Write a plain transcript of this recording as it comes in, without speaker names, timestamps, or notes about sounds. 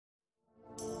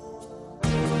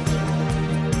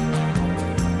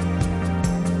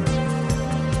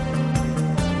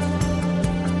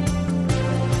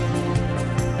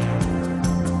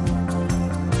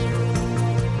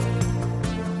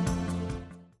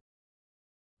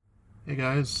Hey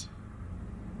guys,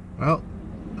 well,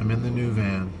 I'm in the new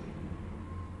van,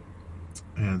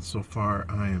 and so far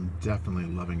I am definitely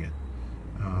loving it.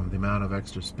 The amount of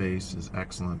extra space is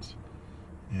excellent,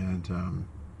 and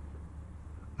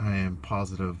I am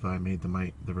positive I made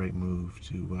the right move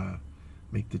to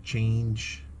make the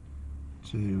change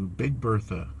to Big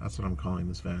Bertha. That's what I'm calling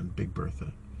this van, Big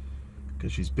Bertha,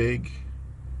 because she's big,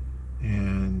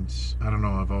 and I don't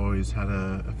know, I've always had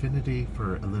a affinity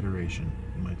for alliteration,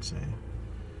 you might say.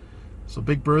 So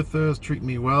Big Bertha is treating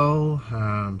me well.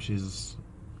 She's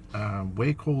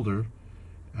way colder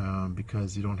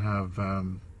because you don't have,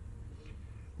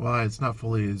 well, it's not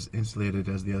fully as insulated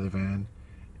as the other van,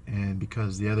 and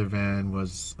because the other van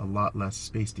was a lot less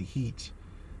space to heat,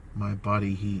 my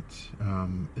body heat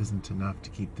isn't enough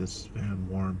to keep this van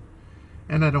warm.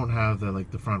 And I don't have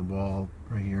the front wall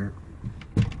right here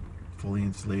fully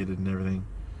insulated and everything.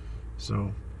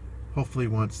 So hopefully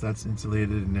once that's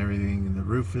insulated and everything, and the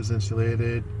roof is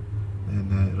insulated,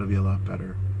 then it'll be a lot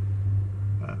better.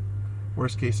 Uh,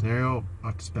 Worst case scenario, I'll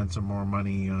have to spend some more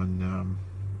money on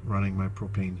running my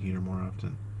propane heater more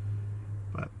often.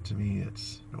 But to me,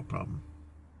 it's no problem.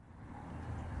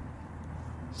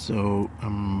 So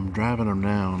I'm driving them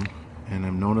down, and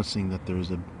I'm noticing that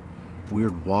there's a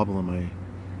weird wobble in my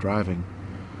driving.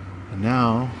 And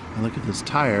now I look at this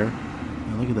tire,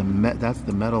 and I look at that's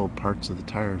the metal parts of the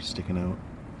tire sticking out.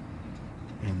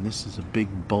 And this is a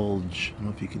big bulge. I don't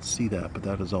know if you can see that, but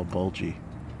that is all bulgy.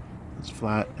 It's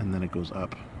flat, and then it goes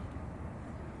up.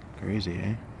 Crazy,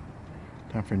 eh?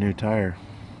 Time for a new tire.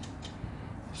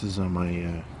 This is on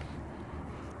my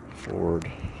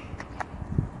Ford.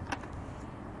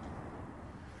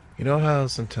 You know how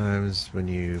sometimes when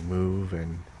you move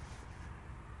and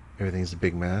everything's a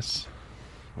big mess?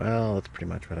 Well, that's pretty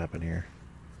much what happened here.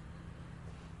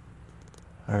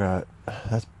 I got,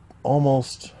 that's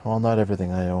almost, well, not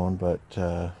everything I own, but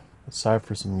aside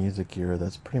for some music gear,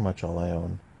 that's pretty much all I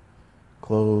own.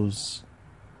 Clothes,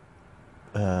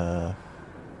 uh,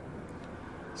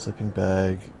 sleeping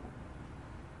bag,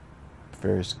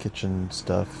 various kitchen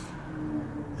stuff,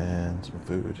 and some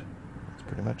food. That's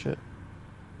pretty much it.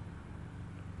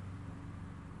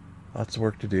 Lots of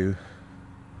work to do.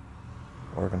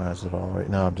 Organize it all. Right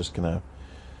now I'm just gonna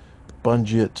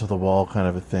bungee it to the wall kind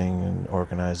of a thing and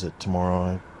organize it tomorrow.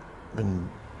 I've been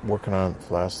working on it for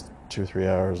the last 2 or 3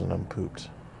 hours and I'm pooped.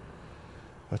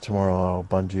 But tomorrow I'll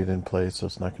bungee it in place so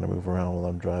it's not going to move around while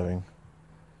I'm driving.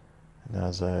 And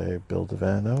as I build the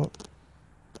van out,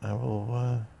 I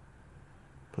will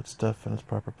put stuff in its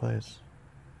proper place.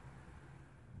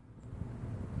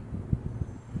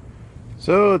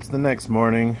 So it's the next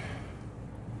morning,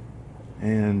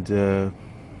 and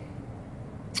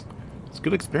it's a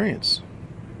good experience.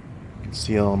 You can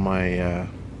see all my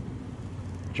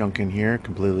junk in here,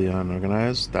 completely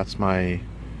unorganized. That's my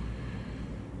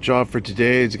job for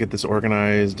today, is to get this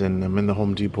organized, and I'm in the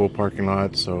Home Depot parking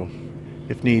lot, so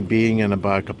if need be, I'm gonna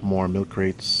buy a couple more milk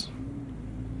crates.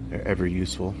 They're ever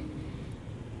useful.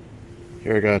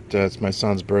 Here I got, it's my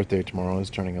son's birthday tomorrow.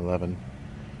 He's turning 11.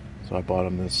 So I bought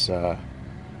him this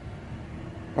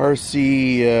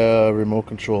RC remote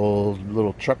control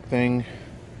little truck thing.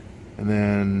 And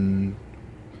then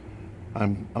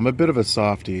I'm a bit of a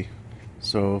softie.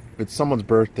 So if it's someone's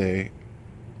birthday,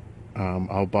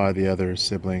 I'll buy the other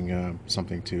sibling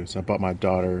something too. So I bought my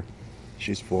daughter,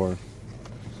 she's 4,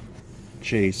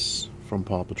 Chase from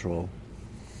Paw Patrol.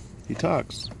 He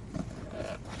talks.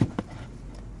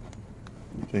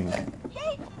 Thing.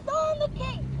 Chase is on the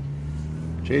case.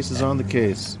 Chase is on the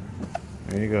case.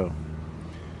 There you go.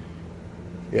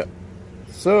 Yep.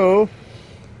 So,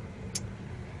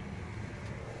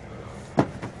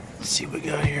 let's see what we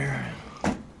got here.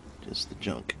 Just the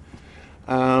junk.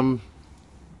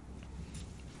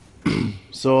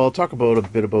 So I'll talk about a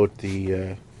bit about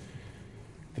the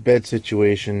bed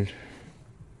situation.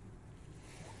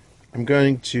 I'm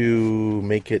going to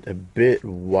make it a bit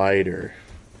wider.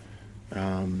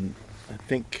 I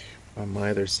think on my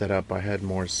other setup I had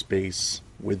more space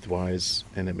width-wise,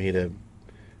 and it made a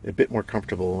bit more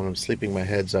comfortable. When I'm sleeping, my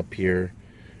head's up here,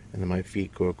 and then my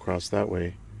feet go across that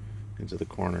way into the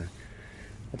corner.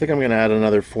 I think I'm going to add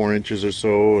another 4 inches or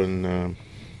so, and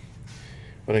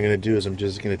what I'm going to do is I'm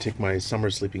just going to take my summer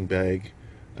sleeping bag,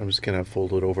 I'm just going to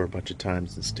fold it over a bunch of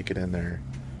times and stick it in there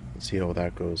and see how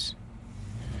that goes.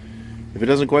 If it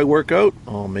doesn't quite work out,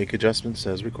 I'll make adjustments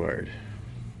as required.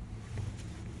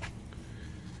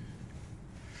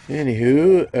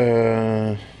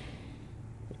 Anywho,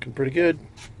 looking pretty good.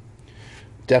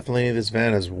 Definitely this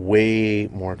van is way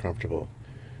more comfortable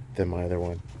than my other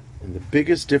one. And the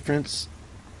biggest difference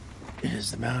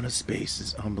is the amount of space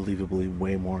is unbelievably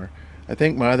way more. I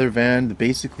think my other van,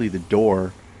 basically the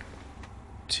door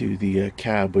to the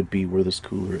cab would be where this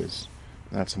cooler is.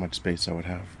 That's how much space I would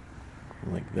have,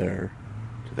 from like there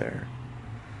to there.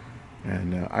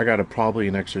 And I got probably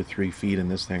an extra 3 feet in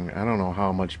this thing. I don't know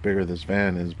how much bigger this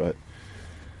van is, but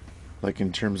like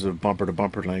in terms of bumper to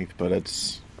bumper length, but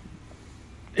it's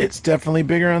definitely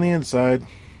bigger on the inside.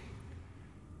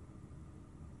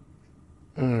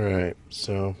 All right,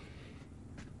 so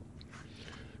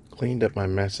cleaned up my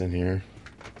mess in here,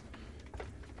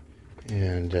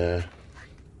 and it's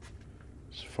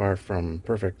far from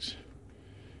perfect,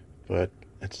 but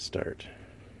it's a start.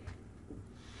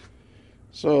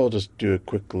 So I'll just do a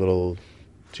quick little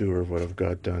tour of what I've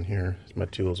got done here. It's my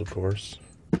tools, of course.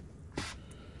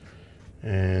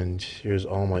 And here's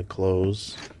all my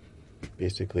clothes.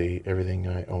 Basically everything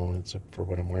I own except for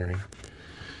what I'm wearing.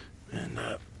 And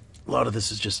a lot of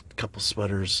this is just a couple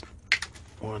sweaters.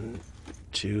 1,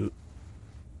 2,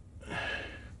 and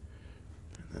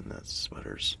then that's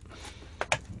sweaters.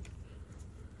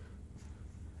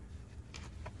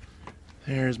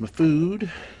 There's my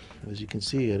food. As you can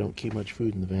see, I don't keep much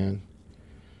food in the van.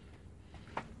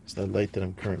 It's the light that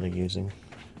I'm currently using.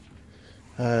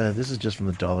 This is just from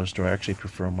the dollar store. I actually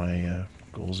prefer my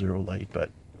Goal Zero light, but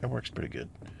it works pretty good.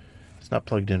 It's not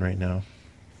plugged in right now.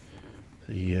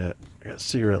 The I got a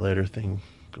cigarette lighter thing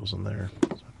goes in there, so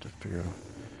I have to figure out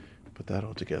put that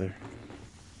all together.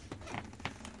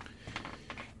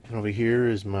 And over here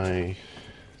is my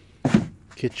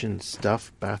kitchen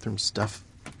stuff, bathroom stuff.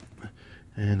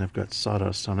 And I've got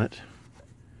sawdust on it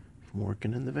from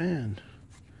working in the van.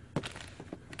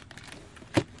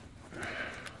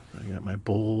 I got my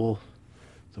bowl,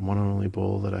 the one and only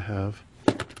bowl that I have.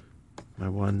 My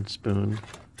 1 spoon.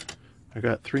 I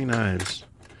got 3 knives.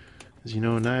 As you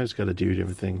know, knives got to do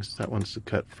different things. That one's to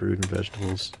cut fruit and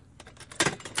vegetables.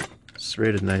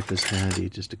 Serrated knife is handy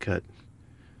just to cut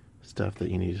stuff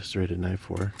that you need a serrated knife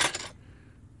for.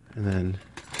 And then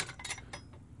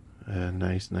a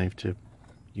nice knife to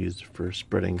use for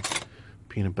spreading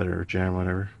peanut butter or jam,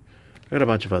 whatever. I got a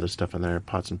bunch of other stuff in there,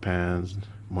 pots and pans,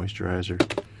 moisturizer,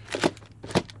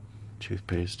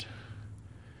 toothpaste.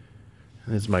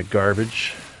 And this is my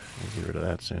garbage. I'll get rid of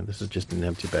that soon. This is just an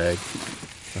empty bag.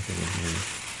 Nothing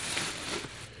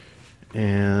in here.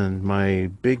 And my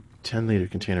big 10-liter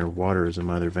container of water is in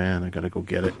my other van. I gotta go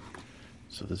get it.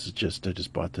 So this is just, I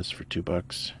just bought this for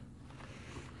 $2.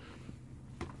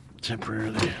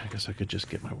 Temporarily. I guess I could just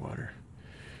get my water.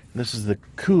 And this is the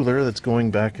cooler that's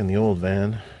going back in the old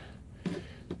van.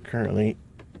 Currently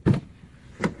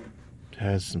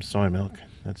has some soy milk.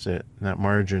 That's it. And that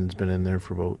margarine's been in there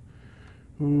for about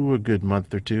a good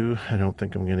month or 2. I don't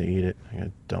think I'm gonna eat it. I'm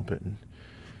gonna dump it and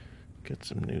get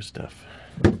some new stuff.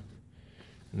 And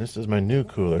this is my new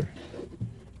cooler.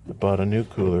 I bought a new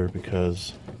cooler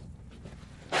because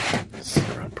let's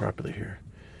sit around properly here.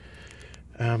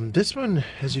 This one,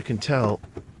 as you can tell,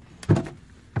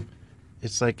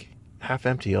 it's like half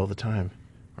empty all the time,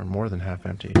 or more than half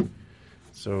empty.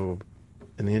 So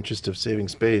in the interest of saving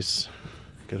space,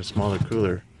 get a smaller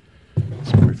cooler.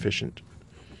 It's more efficient.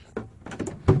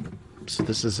 So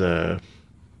this is the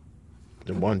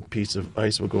 1 piece of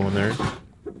ice will go in there.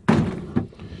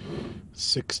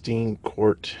 16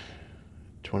 quart,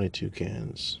 22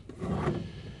 cans.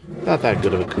 Not that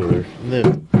good of a cooler. In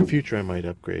the future I might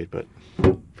upgrade, but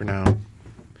for now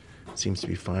it seems to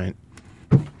be fine.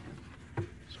 So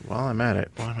while I'm at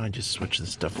it, why don't I just switch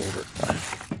this stuff over?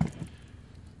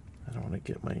 I don't want to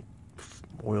get my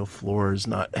oil floors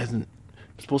I'm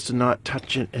supposed to not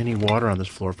touch any water on this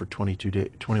floor for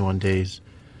 21 days,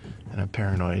 and I'm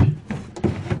paranoid.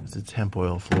 It's hemp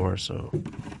oil floor, so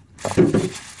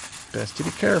best to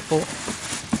be careful.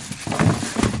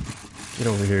 Get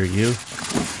over here, you.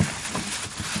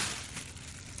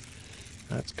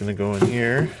 That's gonna go in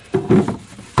here.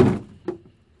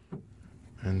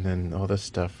 And then all this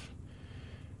stuff.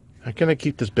 I'm gonna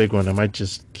keep this big one. I might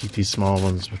just keep these small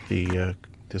ones with the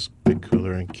this big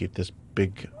cooler and keep this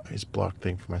big ice block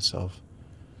thing for myself.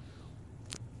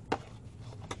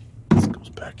 This goes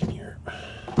back in here.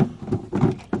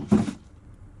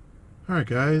 Alright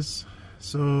guys,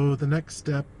 so the next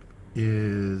step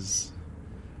is,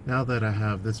 now that I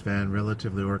have this van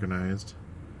relatively organized,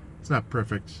 it's not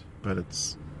perfect, but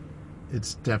it's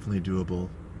definitely doable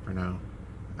for now.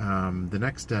 The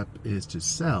next step is to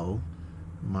sell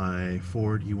my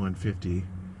Ford E150,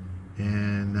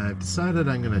 and I've decided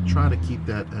I'm going to try to keep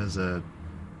that as a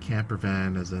camper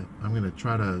van. I'm going to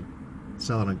try to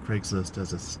sell it on Craigslist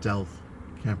as a stealth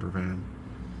camper van.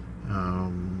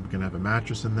 I'm going to have a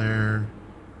mattress in there.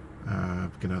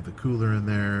 I'm going to have the cooler in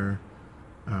there.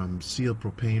 Sealed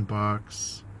propane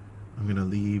box. I'm going to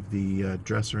leave the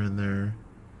dresser in there,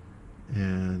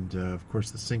 and of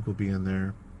course the sink will be in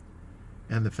there,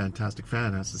 and the fantastic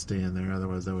fan has to stay in there,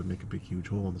 otherwise that would make a big huge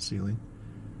hole in the ceiling.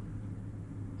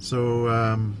 So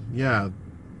yeah,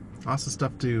 lots of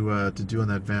stuff to do in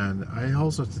that van. I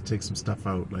also have to take some stuff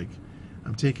out. Like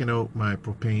I'm taking out my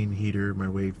propane heater, my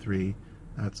Wave 3.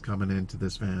 That's coming into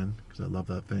this van because I love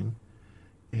that thing.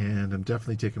 And I'm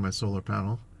definitely taking my solar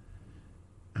panel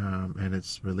and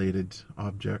its related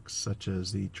objects such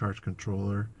as the charge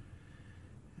controller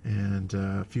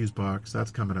and fuse box.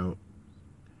 That's coming out.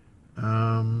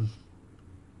 Um,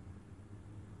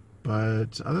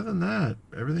 but other than that,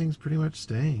 everything's pretty much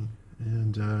staying.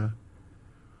 And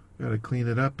got to clean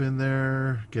it up in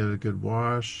there, get a good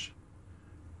wash.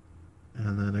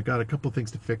 And then I got a couple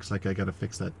things to fix, like I got to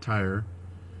fix that tire,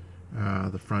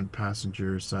 the front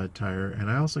passenger side tire. And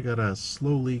I also got a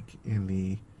slow leak in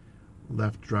the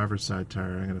left driver's side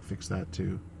tire. I'm going to fix that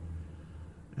too.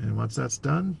 And once that's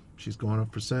done, she's going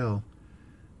up for sale.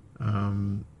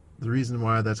 The reason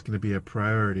why that's going to be a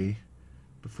priority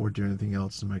before doing anything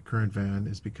else in my current van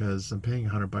is because I'm paying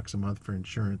 $100 a month for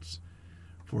insurance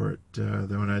for it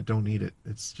when I don't need it.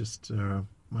 It's just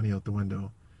money out the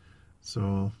window.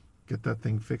 So get that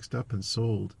thing fixed up and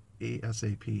sold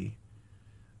ASAP.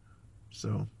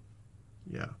 So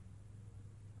yeah.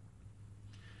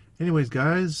 Anyways,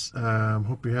 guys,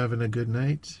 hope you're having a good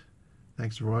night.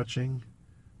 Thanks for watching.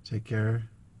 Take care,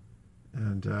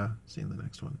 and see you in the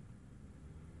next one.